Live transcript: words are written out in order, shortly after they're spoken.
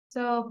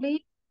So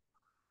please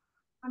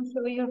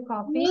show your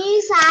copy.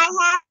 Miss, I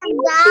have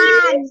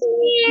done.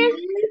 Miss,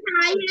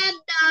 I have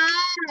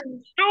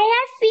done. I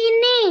have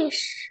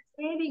finished.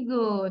 Very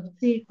good.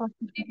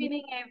 Good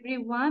evening,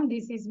 everyone.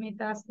 This is me,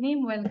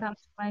 Tasnim. Welcome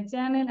to my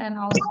channel and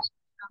also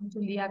welcome to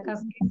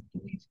Liaka's Kids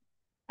English.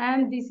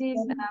 And this is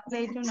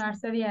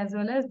Play-Nursery as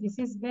well as this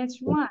is batch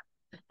 1.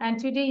 And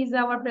today is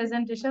our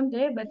presentation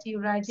day, but you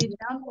write it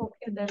down.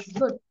 Okay, that's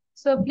good.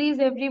 So please,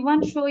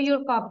 everyone, show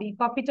your copy.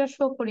 Copy-ta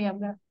show kori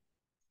amra.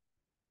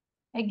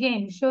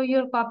 Again, show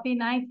your copy.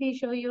 Naifi,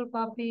 show your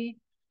copy.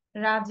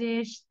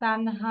 Rajesh,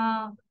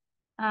 Tanha,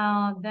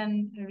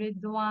 then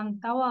Ridwan,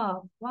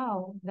 Tawaf.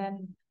 Wow.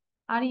 Then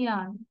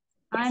Aryan,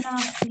 Aina,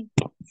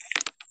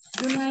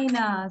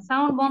 Junaina.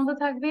 Sound বন্ধ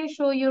থাকবে.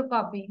 Show your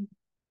copy.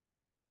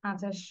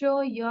 আচ্ছা, show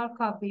your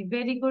copy.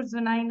 Very good,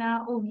 Junaina,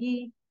 Ogi,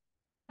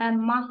 and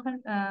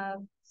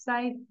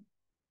Said,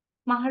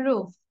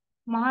 Maharuf.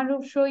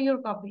 Maharuf, show your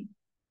copy.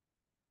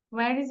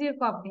 Where is your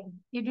copy?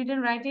 You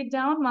didn't write it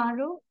down,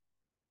 Maharuf?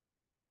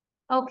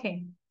 Okay,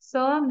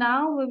 so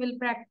now we will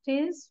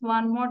practice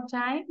one more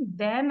time.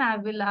 Then I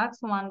will ask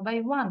one by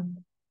one.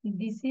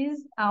 This is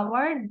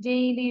our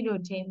daily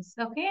routines,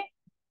 okay?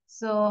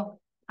 So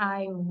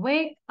I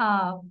wake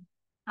up,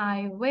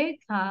 I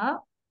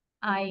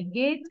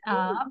get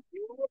up.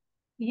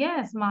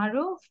 Yes,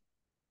 Maruf.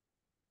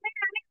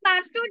 আমি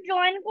মাত্র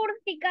join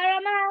করছি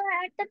কারণ আমার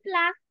একটা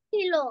class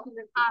ছিল।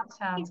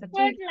 আচ্ছা আচ্ছা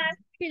ঠিক ক্লাস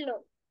আছে। ছিল।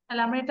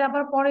 তাহলে আমরা এটা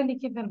আবার পরে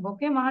লিখে ফেলবো,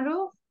 ওকে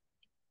মারুফ?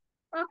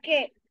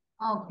 ওকে।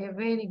 Okay,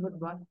 very good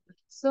one.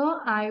 So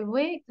I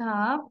wake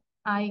up,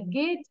 I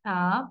get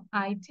up,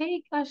 I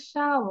take a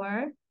shower,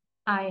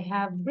 I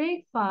have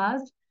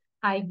breakfast,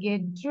 I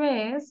get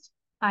dressed,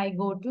 I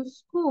go to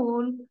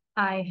school,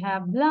 I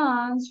have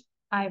lunch,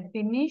 I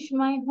finish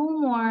my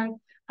homework,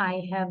 I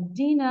have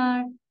dinner,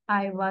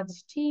 I watch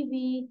TV,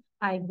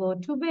 I go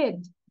to bed.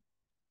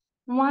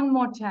 One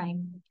more time.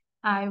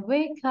 I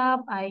wake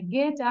up, I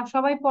get up.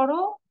 সবাই পড়ো,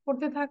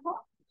 পড়তে থাকো।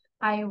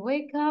 I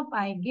wake up,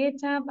 I get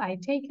up, I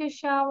take a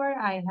shower,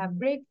 I have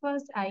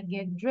breakfast, I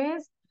get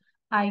dressed,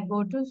 I go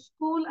to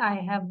school, I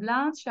have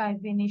lunch, I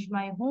finish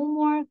my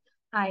homework,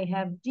 I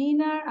have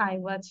dinner, I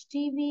watch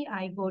TV,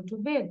 I go to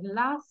bed.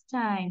 Last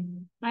time,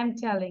 I'm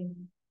telling.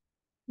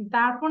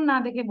 তারপর না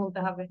দেখে বলতে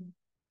হবে।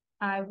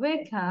 I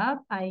wake up,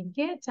 I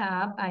get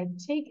up, I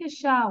take a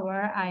shower,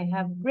 I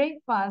have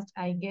breakfast,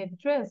 I get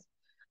dressed,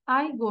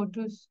 I go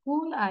to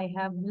school, I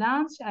have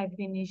lunch, I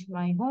finish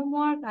my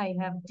homework, I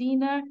have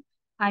dinner,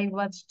 I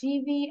watch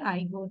TV, I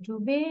go to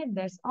bed.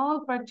 That's all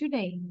for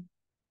today.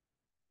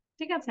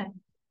 ঠিক আছে?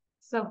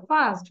 So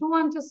first, who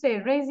want to say?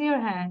 Raise your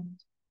hand.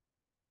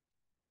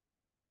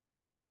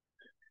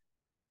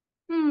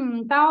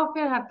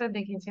 তাওয়াফের হাতটা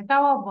দেখেছে।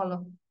 তাওয়াফ বলো।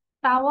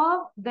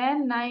 তাওয়াফ, then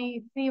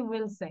Naifi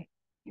will say.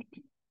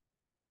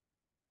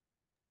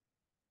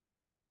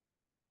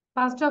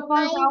 First of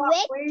all, I তাওয়াফ,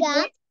 wake wait, up,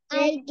 wait,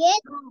 I wait.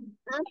 get up.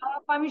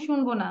 তাওয়াফ আমি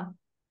শুনবো না।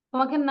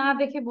 তোমাকে না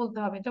দেখে বলতে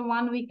হবে। এটা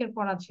 1 উইকের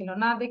পড়া ছিল।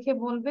 না দেখে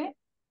বলবে।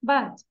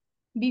 But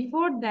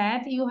before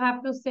that, you have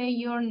to say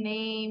your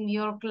name,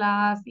 your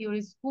class, your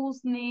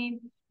school's name,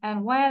 and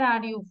where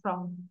are you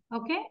from?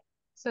 Okay?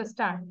 So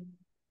start.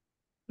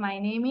 My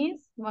name is,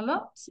 বলো।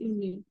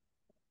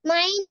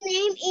 My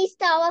name is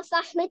Tawaf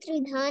Ahmed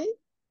Ridhan.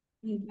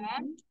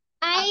 And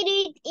I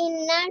read in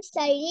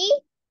nursery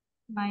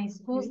my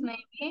school's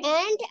name is,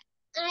 and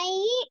I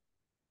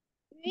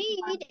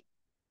read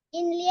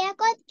in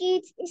Liaquat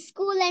Kids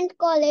School and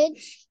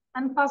College.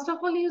 and first of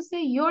all, you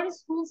say your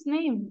school's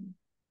name.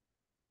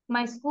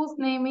 My school's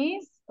name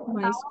is,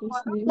 My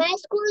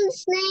school's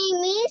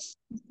name is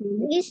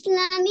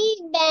Islamic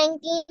Bank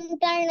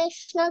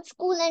International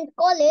School and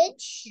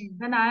College.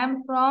 then I am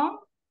from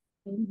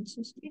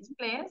which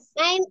place?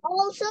 I'm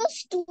also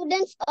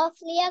students of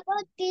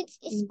Liaquat Kids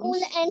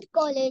School and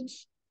College.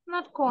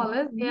 Not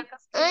college.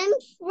 I'm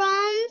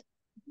from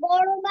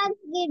Borobag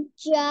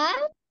Girja.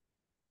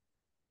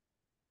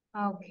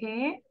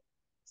 Okay.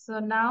 So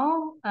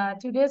now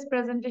today's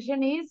presentation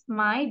is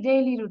my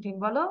daily routine.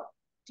 Bolo.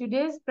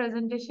 Today's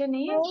presentation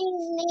is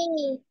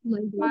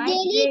My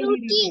daily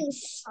routines.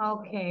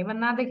 Okay. এবার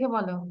না দেখে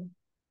বলো।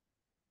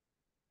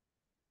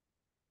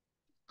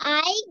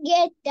 I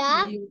get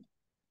up.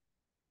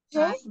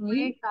 I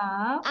wake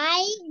up.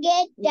 I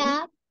get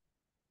up.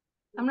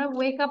 আমরা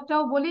wake up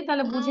টাও বলি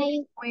তাহলে বুঝে নিই।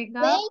 Wake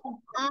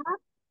up.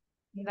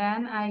 Then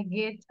I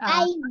get up.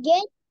 I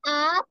get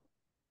up.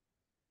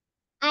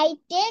 I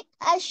take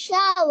a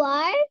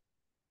shower.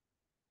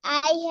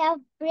 I have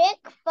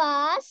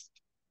breakfast.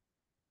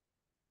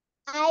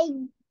 I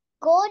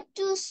go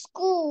to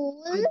school.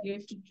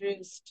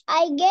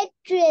 I get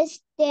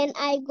dressed. Then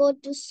I go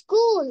to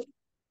school.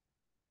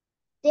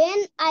 Then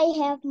I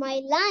have my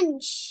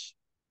lunch.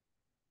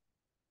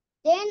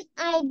 Then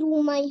I do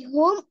my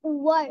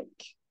homework.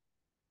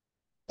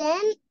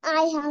 Then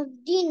I have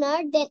dinner.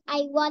 Then I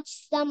watch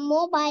some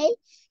mobile.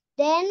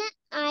 Then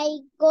I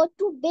go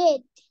to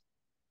bed.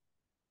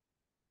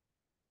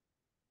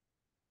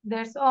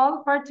 That's all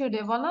for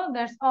today. Bolo.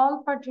 That's all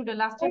for today.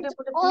 Last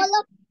all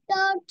of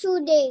the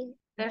today.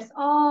 That's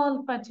all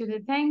for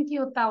today. Thank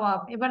you,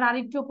 Tawaf. এবার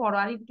আরেকটু পড়ো,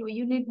 আরেকটু।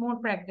 You need more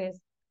practice.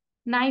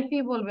 নাইফি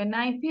বলবে,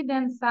 নাইফি,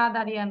 then সাদ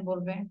আরিয়ান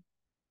বলবে।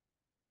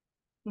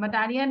 But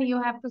Aryan, you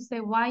have to say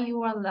why you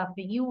are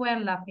laughing. You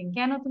were laughing.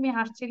 কেন তুমি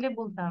হাসছিলে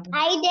বলতে হবে।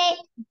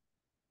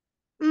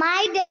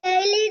 My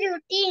daily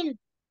routine.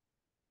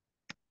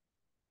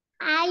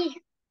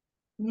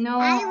 No,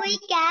 I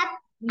wake up.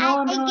 no,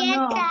 I no, get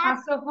no. up.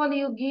 First of all,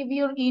 you give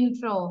your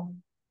intro.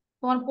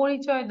 তোমার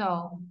পরিচয়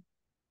দাও।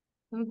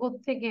 তুমি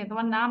কোত্থেকে,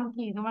 তোমার নাম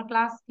কি, তোমার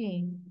ক্লাস কি,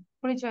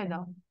 পরিচয়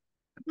দাও।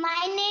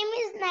 My name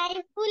is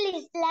Naiful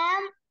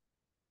Islam.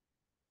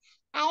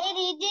 I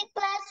read in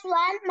class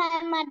 1. My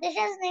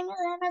madrasa's name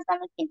is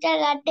Islamic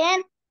Kindergarten.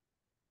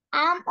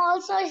 I'm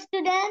also a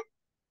student.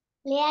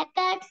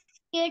 Liaquat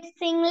Kids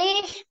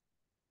English.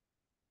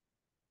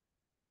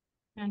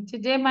 And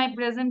today my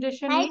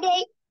presentation My is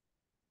day.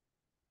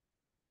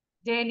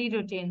 daily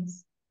routines.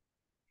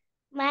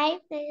 My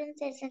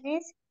presentation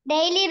is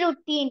daily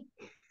routine.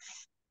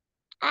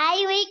 I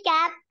wake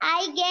up. I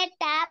get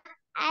up.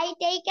 I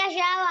take a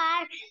shower.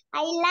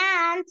 I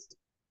lunch.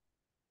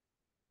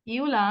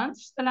 You lunch,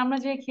 তাহলে আমরা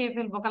যে খেয়ে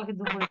ফেলবো কালকে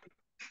দুপুরে।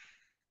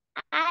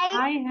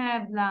 I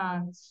have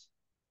lunch.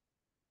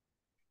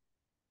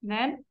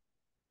 Then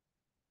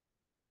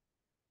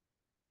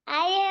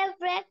I have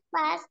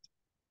breakfast.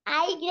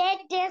 I get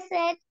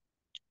dressed.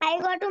 I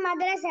go to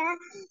madrasa.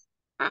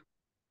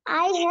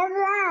 I have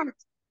lunch.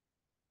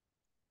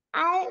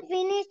 I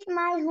finished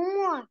my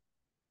homework.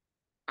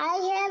 I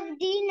have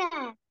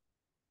dinner.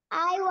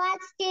 I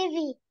watch TV.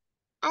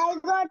 I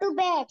go to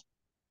bed.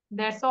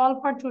 that's all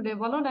for today.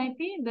 বলো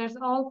নাইফি, that's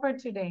all for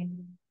today.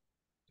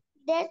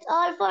 That's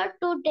all for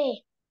today.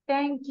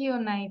 Thank you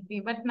নাইফি।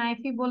 But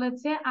নাইফি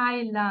বলেছে I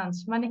lunch,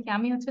 মানে কি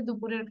আমি হচ্ছে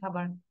দুপুরের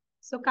খাবার।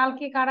 So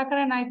কালকে কারা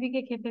কারা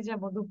নাইফিকে খেতে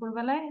যাব দুপুর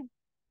বেলায়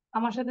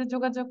আমার সাথে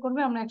যোগাযোগ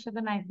করবে, আমরা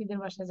একসাথে নাইফিদের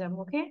বাসায় যাবো।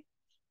 ওকে,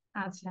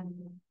 আচ্ছা।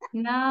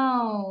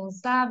 নাও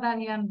সাদ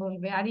আরিয়ান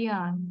বলবে।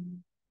 Aryan,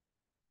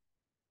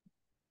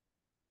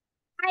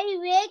 I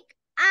wake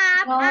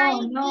up. no, I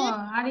no, get.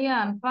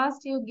 Aryan,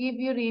 first you give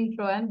your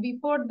intro and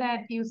before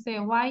that you say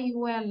why you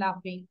were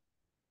laughing.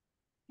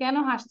 কেন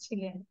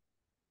হাসছিলে?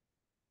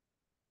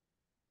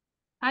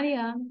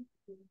 Aryan,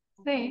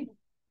 say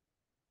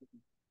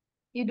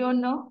you don't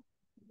know.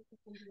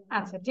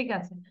 আচ্ছা ঠিক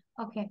আছে,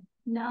 ওকে।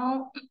 নাও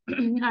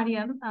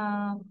আরিয়ান,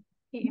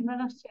 কি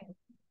ইমরান আসছে?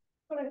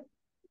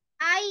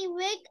 I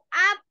wake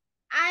up.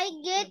 I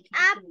get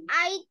up.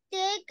 I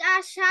take a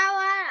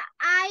shower.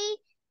 I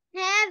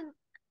have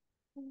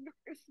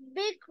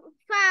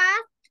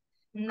breakfast.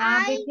 না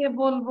I দেখে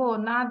বলবো,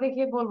 না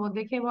দেখে বলবো,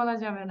 দেখে বলা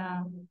যাবে না।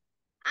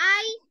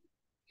 I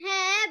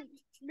have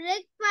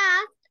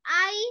breakfast.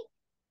 I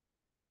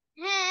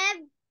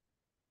have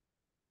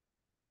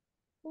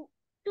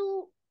to.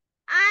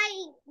 I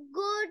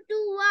go to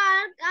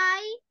work.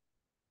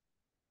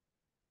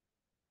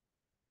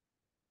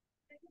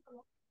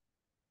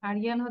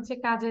 Aryan হচ্ছে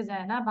কাজে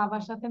যায় না,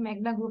 বাবার সাথে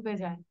মেঘনা গ্রুপে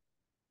যায়।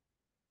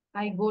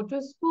 আই গো টু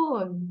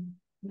স্কুল,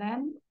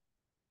 দেন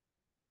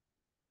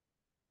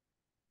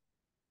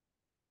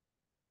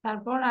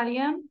তারপর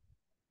Aryan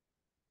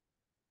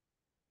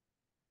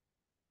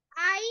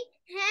I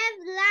have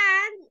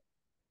lunch.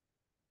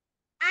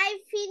 I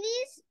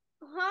finish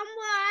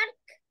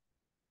homework.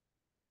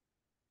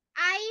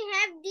 I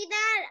have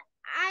dinner.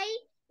 I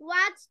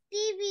watch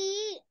TV.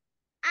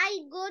 I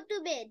go to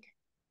bed.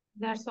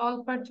 That's all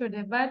for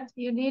today but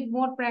you need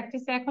more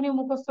practice. এখনই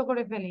মুখস্থ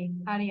করে ফেলি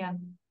আরিয়ান,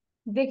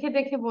 দেখে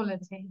দেখে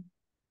বলেছে,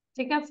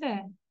 ঠিক আছে?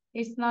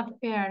 It's not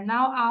fair.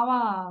 নাও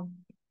আওয়াব,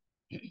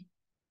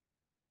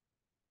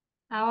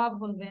 আওয়াব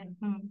বলবে।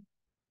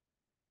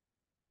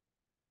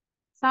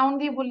 সাউন্ড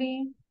দিয়ে বলি।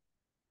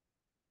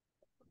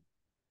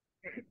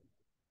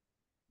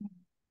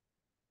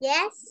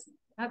 Yes.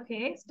 Okay,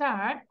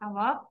 start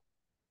আওয়াব।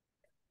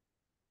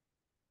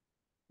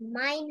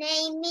 My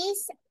name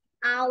is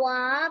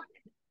Awab.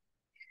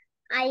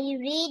 I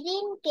read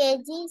in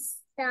KG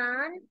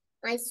Stan.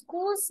 My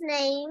school's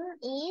name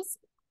is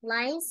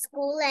Line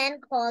School and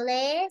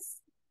College.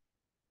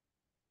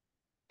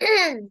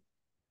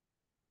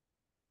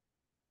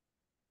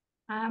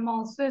 I am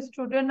also a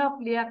student of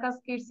Liakas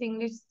Kids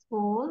English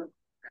School.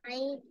 I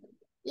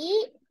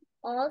am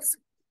also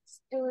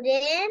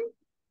student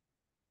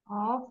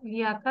Of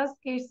Liakas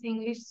Kids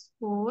English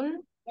School.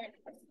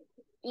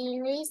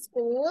 English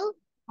school.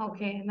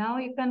 Okay, now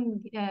you can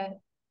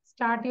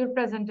start your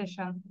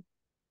presentation.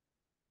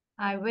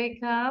 I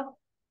wake up.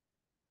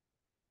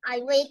 I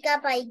wake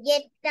up, I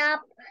get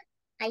up,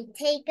 I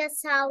take a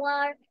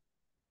shower,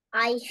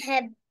 I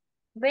have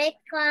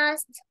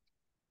breakfast,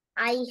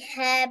 I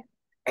have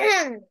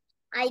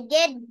I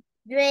get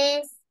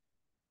dressed,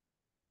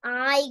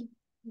 I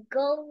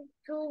go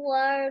to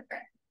work,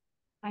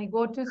 I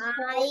go to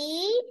school. I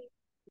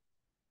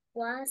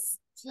watch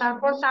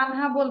তারপর TV,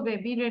 Tanha বলবে,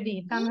 B ready,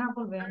 Tanha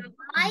বলবে।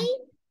 I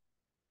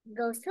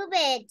go to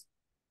bed.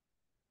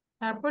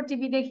 তারপর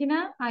TV দেখি না,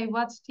 I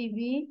watch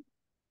TV.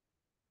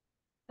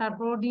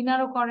 তারপর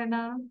ডিনারও করে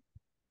না।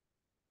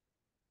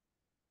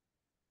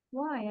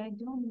 Why? I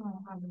don't know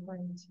how to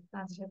write.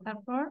 আচ্ছা,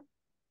 তারপর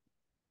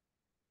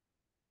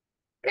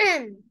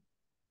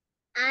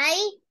I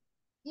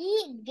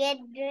get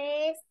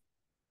dressed.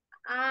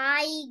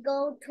 I go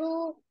to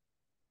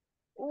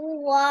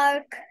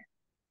work.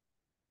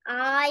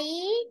 I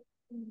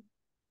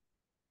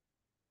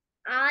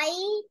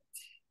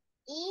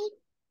eat.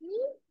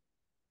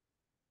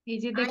 এই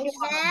যে I দেখে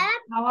বলো,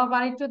 have হাওয়া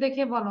বাড়িটা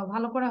দেখে বলো,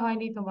 ভালো করে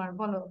হয়নি তোমার,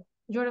 বলো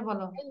জোরে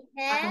বলো। I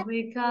I have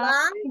wake up.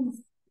 lunch.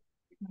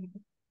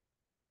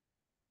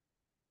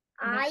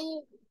 I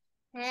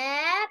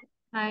have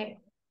I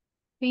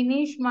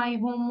finish my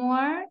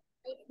homework.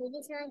 I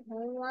finish my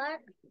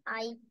homework.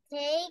 I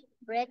take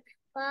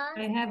breakfast.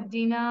 I have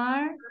dinner.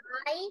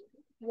 I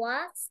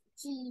watch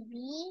TV.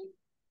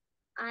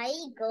 I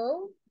go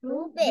To to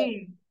bed.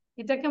 bed.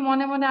 এটাকে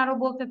মনে মনে আরো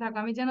বলতে থাকো,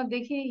 আমি যেন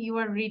দেখি you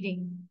are reading.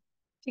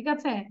 ঠিক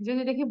আছে,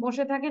 যদি দেখি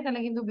বসে থাকে তাহলে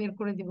কিন্তু বের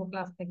করে দিব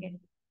ক্লাস থেকে।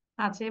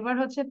 আচ্ছা, এবার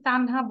হচ্ছে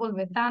তানহা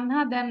বলবে,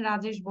 তানহা দেন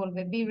রাজেশ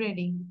বলবে, বি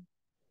রেডি।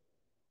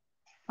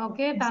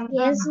 ওকে তানহা।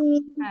 Yes,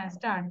 হ্যাঁ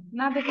স্টার্ট,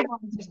 না দেখে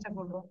বলার চেষ্টা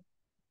করবো।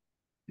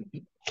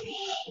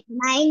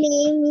 my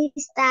name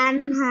is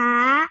Tanha.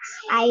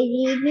 I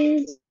read in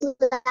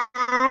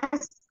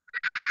class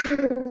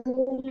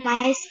 2.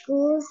 My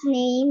school's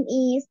name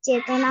is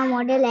Chetana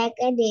Model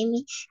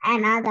Academy.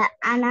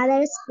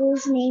 Another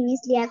school's name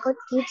is Liakot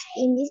Kids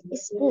English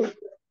School.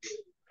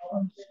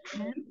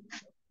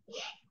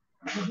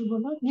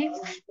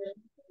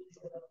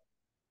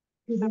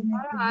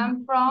 তারপর আই এম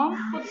ফ্রম,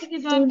 কোথেকে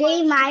জয়েন Today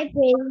করেছো? my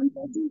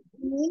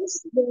presentation is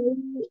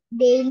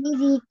daily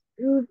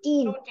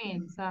routine.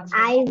 Routines, আচ্ছা।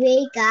 I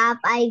wake up,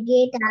 I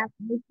get up,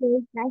 I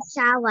take a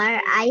shower,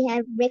 I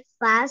have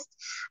breakfast,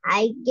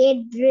 I get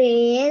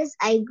dressed,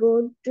 I go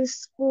to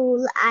school,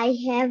 I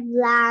have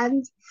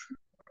lunch,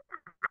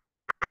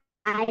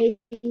 I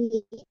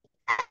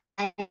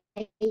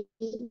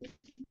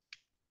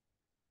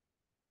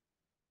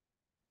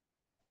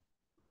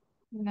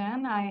Then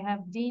I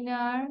have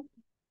dinner.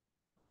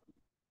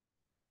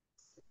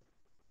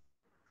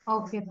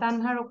 ওকে,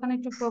 তানহার ওখানে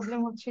একটু problem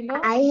হচ্ছিল।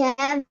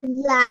 have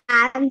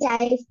lunch,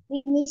 I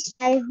finish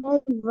my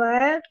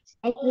homework,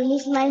 I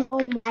finish my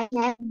homework,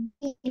 I have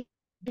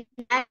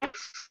dinner,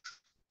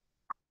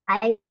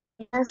 I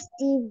watch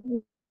TV.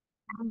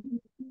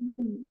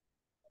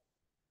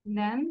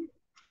 দেন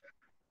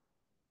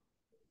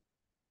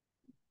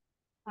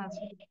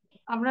আচ্ছা,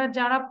 আমরা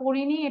যারা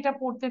পড়িনি এটা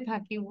পড়তে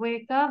থাকি,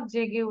 ওয়েক আপ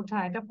জেগে ওঠা,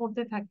 এটা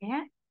পড়তে থাকি।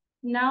 হ্যাঁ,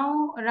 নাও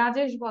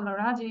রাজেশ বলো,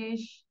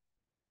 Rajesh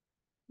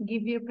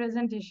give you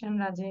presentation,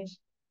 Rajesh.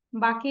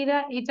 বাকিরা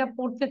এটা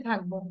পড়তে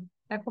থাকবো,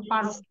 দেখো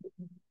পারো কি।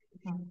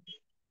 হুম।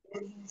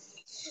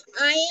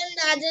 I am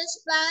Rajesh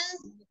Pal.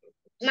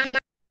 My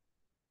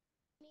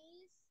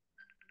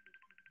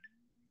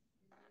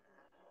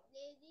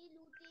daily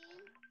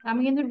routine.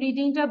 আমি কিন্তু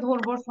রিডিংটা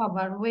ধরবো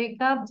সবার,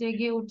 ওয়েক আপ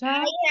জেগে ওঠা।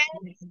 I have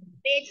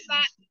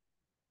breakfast.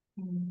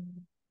 Hmm.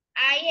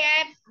 I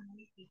have.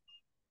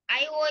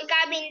 I wake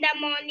up in the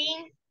morning.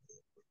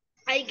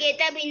 I get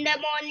up in the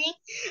morning.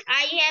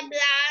 I have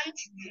lunch.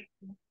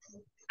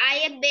 I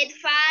have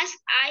breakfast.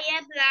 I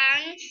have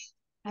lunch.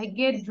 I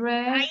get I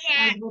dressed, I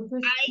have. go to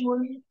I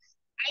school.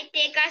 I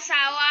take a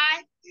shower.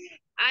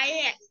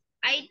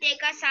 I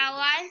take a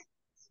shower.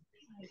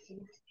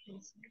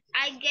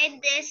 I get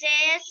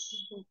dresses.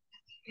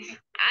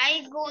 I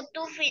go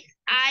to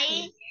I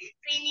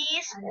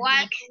finish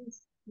work.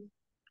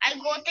 I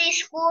go to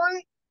school.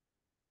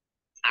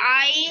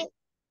 I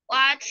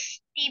watch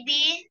TV.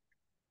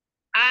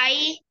 I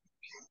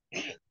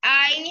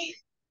I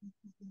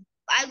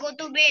I go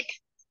to bed.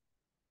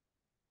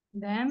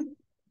 Then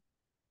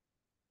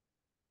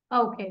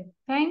okay,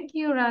 thank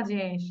you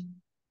Rajesh.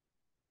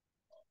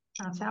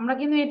 আচ্ছা, আমরা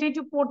কিন্তু এটা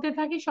একটু পড়তে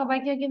থাকি,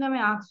 সবাইকে কিন্তু আমি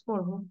আস্ক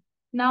করবো।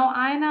 নাও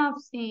আয়না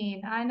আফসিন,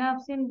 আয়না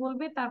আফসিন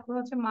বলবে, তারপর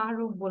হচ্ছে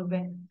মাহরুফ বলবে।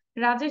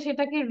 রাজেশ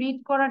এটাকে রিড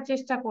করার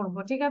চেষ্টা করব,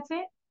 ঠিক আছে?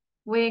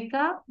 ওয়েক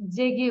আপ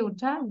জেগে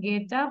ওঠা,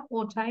 গেট আপ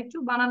ওঠা, একটু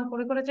বানান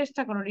করে করে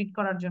চেষ্টা করো রিড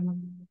করার জন্য।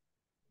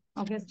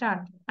 ওকে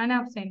স্টার্ট, আয়না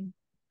আফসিন।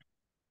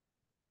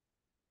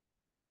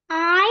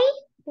 I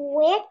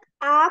wake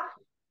up.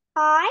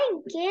 I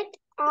get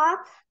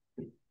up.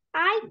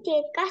 I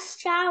take a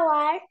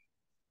shower.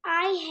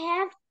 I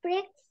have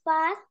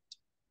breakfast.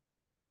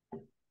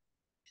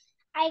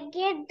 I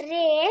get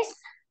dressed.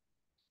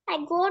 I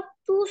go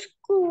to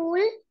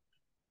school.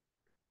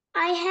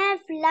 I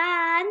have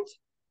lunch.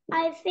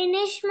 I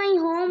finish my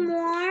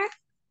homework.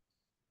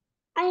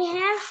 I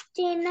have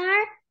dinner.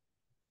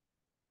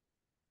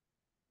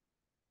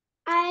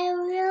 I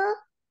will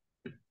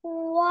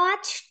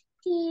watch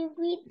TV.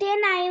 Then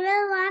I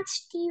will watch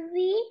TV.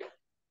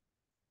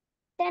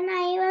 Then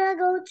I will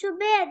go to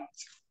bed.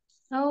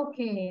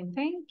 Okay,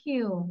 thank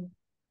you.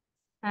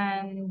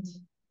 And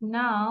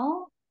now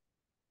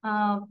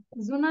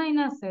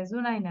Junaina আছে,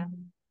 জুনাইনা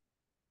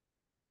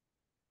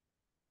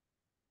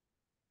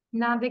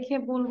না দেখে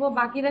বলবো,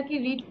 বাকিরা কি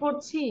read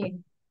করছি?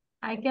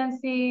 I can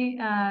see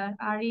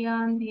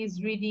Aryan is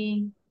reading,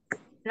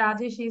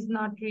 Rajesh is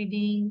not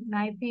reading,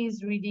 Naifi is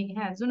reading.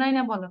 হ্যাঁ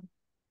জুনাইনা বলো।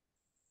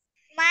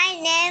 My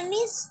name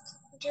is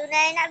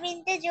Junaina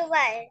Binte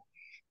Jubair.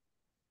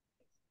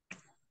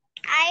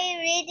 I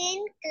read in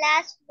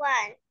class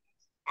 1.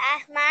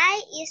 My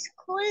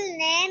school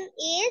name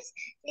is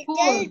School,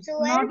 Little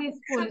Jewel. not a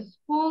school.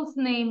 School's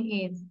name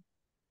is.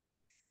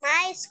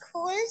 My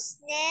school's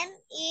name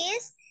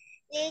is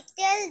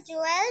Little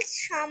Jewels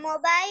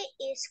Samobai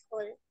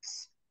School.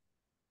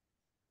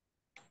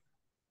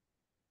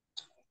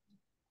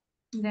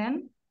 Then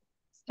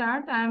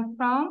start. I am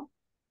from.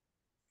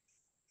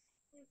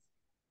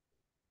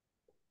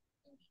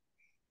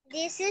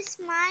 This is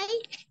my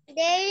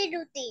daily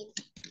routine.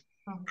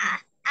 Okay.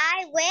 I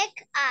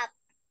wake up.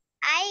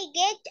 I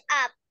get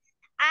up.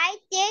 I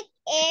take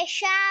a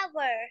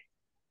shower.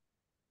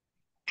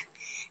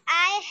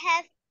 I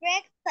have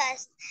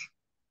breakfast.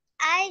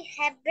 I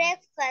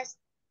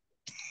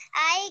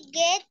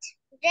get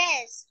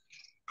dressed.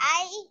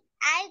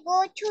 I go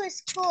to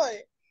school.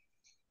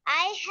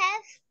 I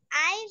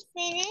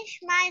finish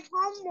my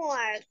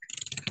homework.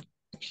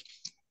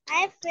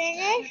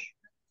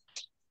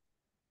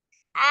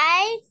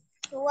 I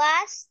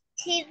watch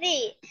TV.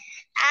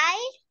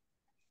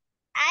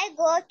 I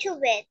go to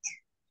bed.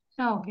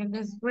 Okay,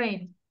 that's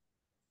great.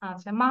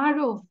 আচ্ছা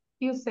Mahruf,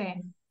 you say.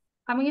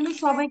 আমি কিন্তু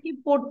সবাইকে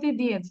পড়তে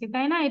দিয়েছি,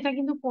 তাই না? এটা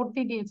কিন্তু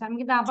পড়তে দিয়েছি, আমি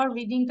কিন্তু আবার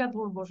রিডিংটা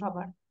ধরবো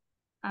সবার।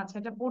 আচ্ছা,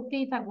 এটা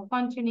পড়তেই থাকবো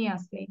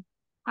কন্টিনিউয়াসলি।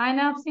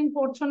 আয়না আফসিন,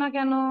 পড়ছো না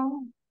কেন?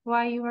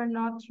 Why you are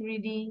not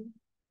reading?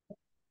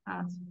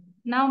 আচ্ছা,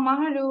 নাও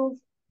Mahruf.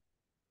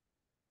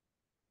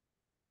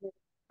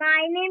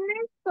 My name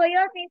is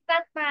Soyos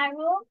Isfat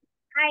Maru.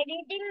 I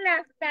read in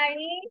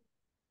nursery.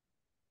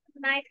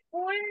 My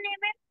school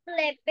name is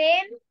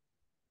Plepen.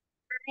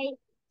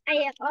 I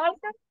am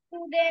also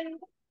student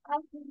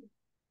of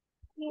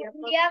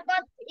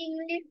Liaquat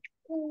English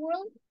School.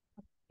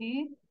 Okay.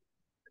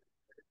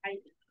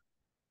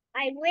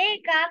 I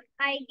wake up,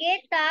 I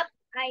get up,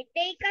 I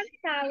take a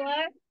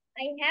shower,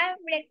 I have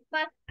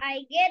breakfast, I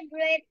get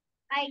dressed,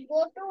 I go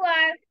to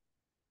work,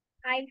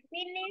 I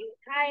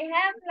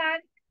have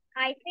lunch,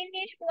 I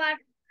finish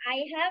work, I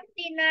have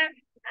dinner,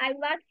 I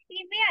watch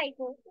TV, I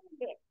go to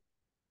bed.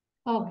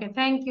 Okay,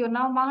 thank you.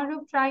 Now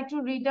Mahrukh, try to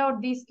read out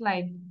this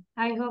slide.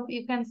 I hope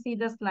you can see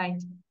the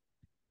slide.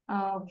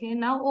 Okay,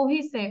 now Ohi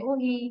say,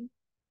 Ohi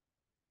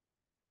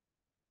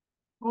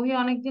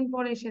অনেকদিন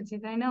পরে এসেছি,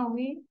 তাই না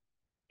ওহি?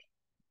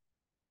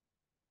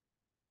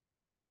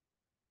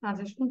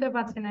 আচ্ছা, শুনতে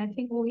পাচ্ছেন, I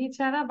think ওহি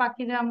ছাড়া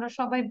বাকিরা আমরা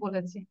সবাই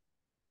বলেছি।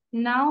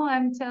 Now I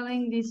am telling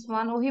this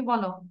one. ওহি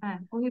বলো, হ্যাঁ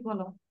ওহি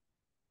বলো।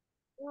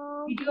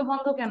 ভিডিও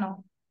বন্ধ কেন?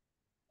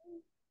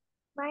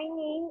 My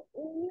name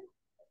is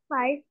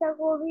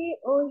Faisagobi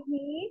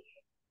Ohi.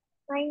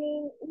 My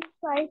name is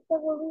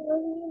Faisagobi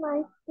Ohi. My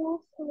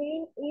school's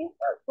name is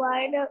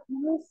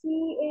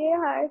YWCA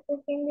Higher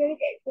Secondary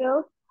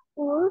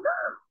School.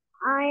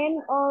 I am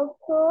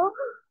also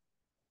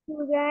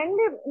student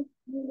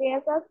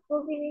Leaquat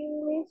Spoken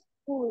English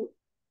School.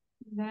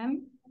 Then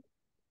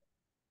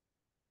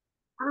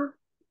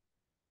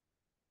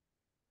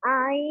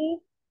I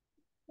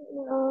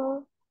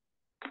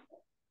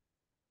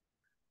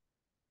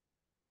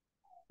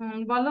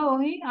বলো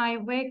ওহি। I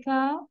wake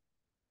up.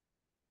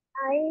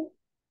 I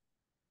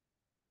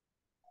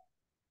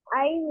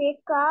I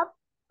wake up.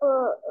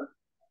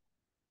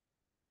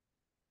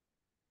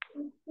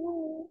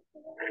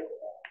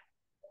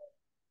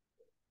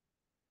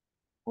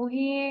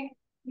 ওহি,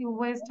 you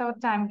waste our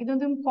time, কিন্তু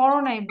তুমি পড়ো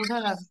নাই বোঝা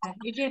যাচ্ছে।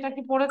 এটা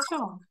কি পড়েছো?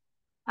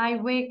 I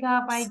wake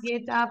up, I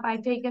get up, I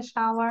take a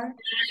shower.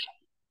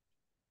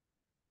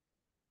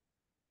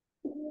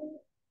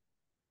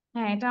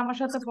 হ্যাঁ, এটা আমার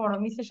সাথে পড়ো,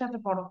 মিসের সাথে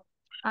পড়ো।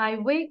 I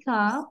wake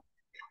up,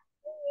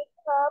 Wake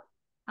up.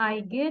 I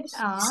get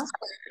up,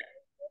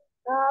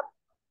 Up.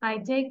 I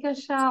take a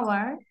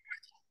shower,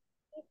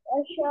 A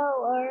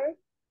shower.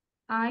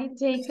 I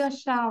take a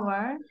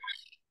shower,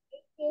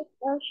 Take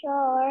a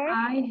shower.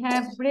 I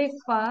have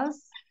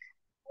breakfast,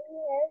 I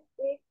have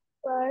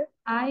breakfast.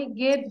 I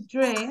get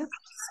dressed,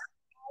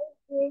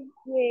 Get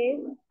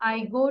dressed. I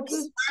go to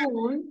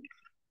school,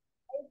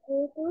 I go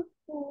to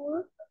school.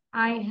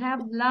 I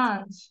have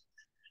lunch,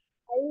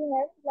 I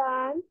have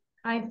lunch.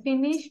 I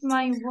finish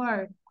my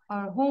work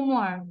or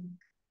homework,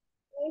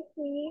 I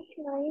finish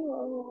my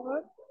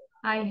homework.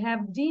 I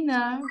have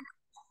dinner,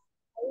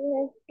 I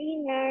have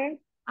dinner.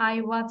 I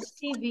watch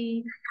TV,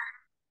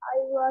 I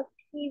watch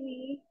TV.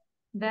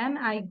 then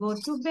I go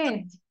to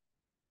bed.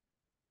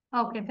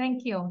 Okay, thank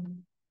you.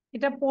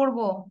 এটা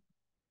পড়বো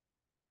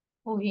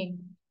ওহি।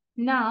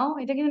 নাও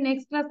এটা কিন্তু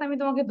next class আমি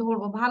তোমাকে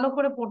ধরবো, ভালো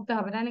করে পড়তে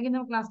হবে, নাহলে কিন্তু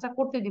ক্লাসটা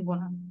করতে দিব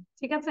না।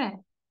 ঠিক আছে,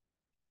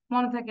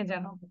 মনে থাকে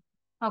যেন।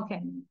 ওকে,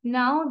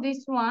 নাও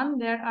this one,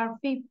 there R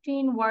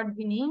 15 word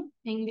meaning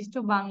English to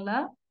Bangla.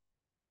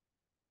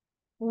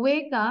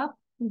 Wake up,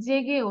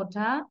 জেগে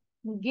ওঠা।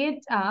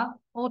 গেট আপ,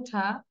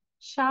 ওঠা।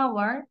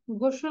 শাওয়ার,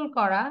 গোসল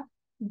করা।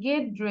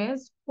 গেট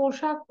ড্রেস,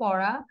 পোশাক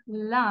পরা।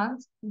 লাঞ্চ,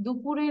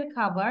 দুপুরের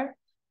খাবার।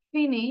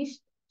 ফিনিশ,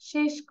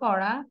 শেষ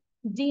করা।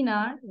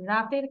 ডিনার,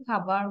 রাতের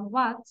খাবার।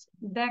 ওয়াচ,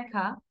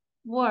 দেখা।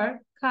 ওয়ার্ক,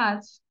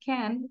 কাজ।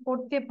 ক্যান,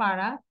 করতে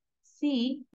পারা। সি,